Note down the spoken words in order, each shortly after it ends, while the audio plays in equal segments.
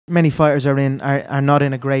many fighters are not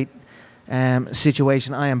in a great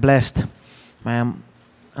situation. I am blessed. I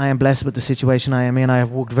am blessed with the situation I am in. I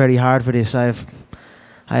have worked very hard for this. I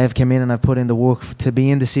have come in and I've put in the work to be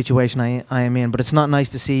in the situation I am in. But it's not nice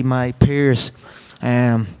to see my peers.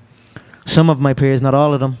 Some of my peers, not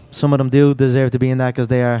all of them. Some of them do deserve to be in that because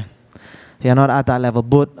they are not at that level.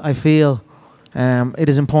 But I feel it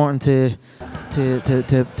is important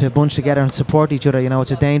to bunch together and support each other. You know,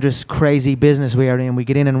 it's a dangerous, crazy business we are in. We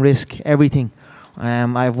get in and risk everything.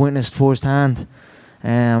 I've witnessed firsthand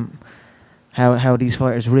how these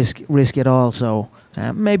fighters risk it all. So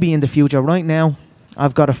maybe in the future. Right now,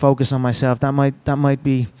 I've got to focus on myself. That might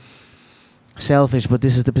be selfish, but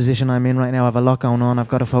this is the position I'm in right now. I have a lot going on. I've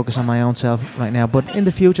got to focus on my own self right now. But in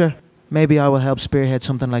the future, maybe I will help spearhead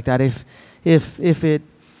something like that if it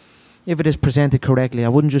is presented correctly. I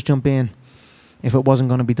wouldn't just jump in if it wasn't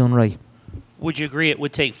going to be done right. Would you agree it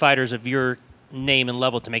would take fighters of your name and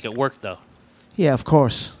level to make it work, though? Yeah, of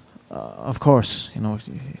course. Of course, you know,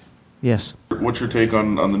 yes. What's your take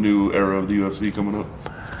on the new era of the UFC coming up?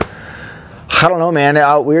 I don't know, man.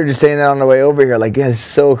 We were just saying that on the way over here. Like, it's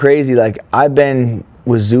so crazy. Like, I've been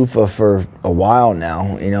with Zuffa for a while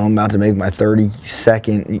now. You know, I'm about to make my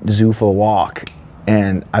 32nd Zuffa walk.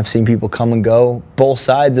 And I've seen people come and go, both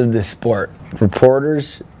sides of this sport.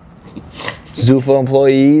 Reporters, Zuffa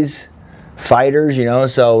employees, fighters, you know.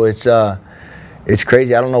 So it's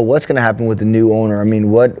crazy. I don't know what's going to happen with the new owner. I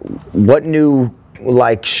mean, what new,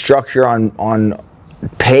 like, structure on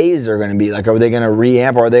pays are going to be? Like, are they going to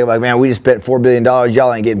reamp, or are they like, man, we just spent $4 billion,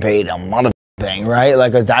 y'all ain't getting paid a mother thing, right?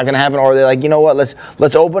 Like, is that going to happen? Or are they like, you know what,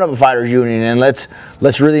 let's open up a fighters union and let's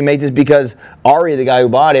really make this, because Ari, the guy who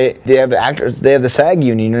bought it, they have actors, they have the SAG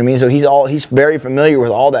union, you know what I mean? So he's very familiar with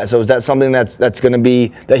all that. So is that something that's going to be,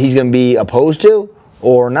 that he's going to be opposed to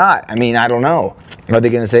or not? I mean, I don't know. Are they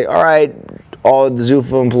going to say, all right, all the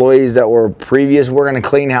Zuffa employees that were previous, we're going to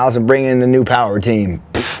clean house and bring in the new power team?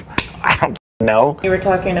 I don't know. You were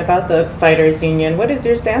talking about the fighters union. What is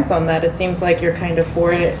your stance on that? It seems like you're kind of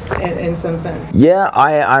for it in some sense. Yeah,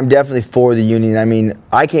 I'm definitely for the union. I mean,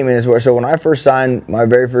 I came in as well. So when I first signed my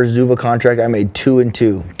very first Zuffa contract, I made 2 and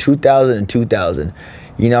 2, 2,000 and 2,000.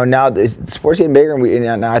 You know, now the sport's getting bigger,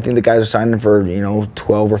 and now I think the guys are signing for, you know,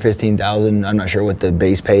 12 or 15,000. I'm not sure what the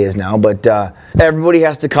base pay is now, but everybody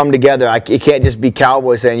has to come together. It can't just be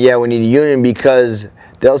Cowboys saying, yeah, we need a union, because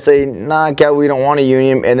they'll say, nah, Cal, we don't want a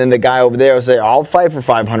union. And then the guy over there will say, I'll fight for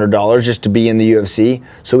 $500 just to be in the UFC.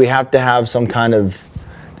 So we have to have some kind of,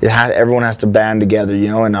 everyone has to band together, you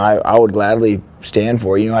know, and I would gladly stand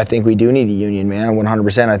for it. You know, I think we do need a union, man,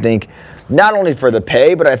 100%. I think not only for the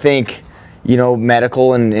pay, but I think, you know,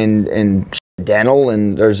 medical and dental,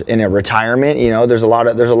 and there's in a retirement, you know, there's a lot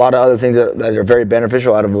of other things that are very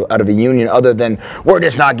beneficial out of a union, other than we're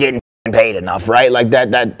just not getting paid enough, right? Like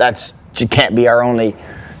that's can't be our only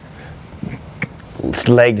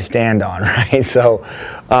leg to stand on, right? So,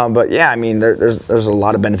 but yeah, I mean, there's a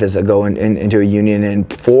lot of benefits that go into a union,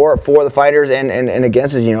 and for the fighters and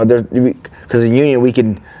against us, you know, because a union, we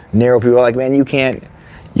can narrow people like, man, you can't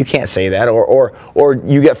say that, or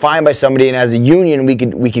you get fined by somebody, and as a union we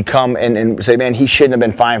could come and say, man, he shouldn't have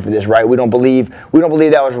been fined for this, right? We don't believe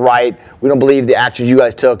that was right. We don't believe the actions you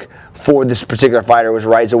guys took for this particular fighter was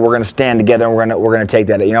right. So we're going to stand together and we're going to take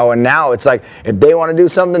that, you know. And now it's like, if they want to do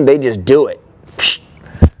something, they just do it.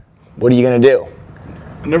 What are you going to do?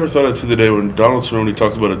 I never thought I'd see the day when Donald Cerrone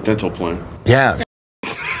talked about a dental plan. Yeah. I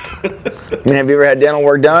mean, have you ever had dental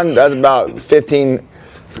work done? That's about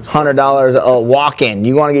 $1,500 a walk-in.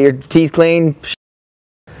 You want to get your teeth cleaned?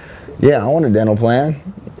 Yeah, I want a dental plan.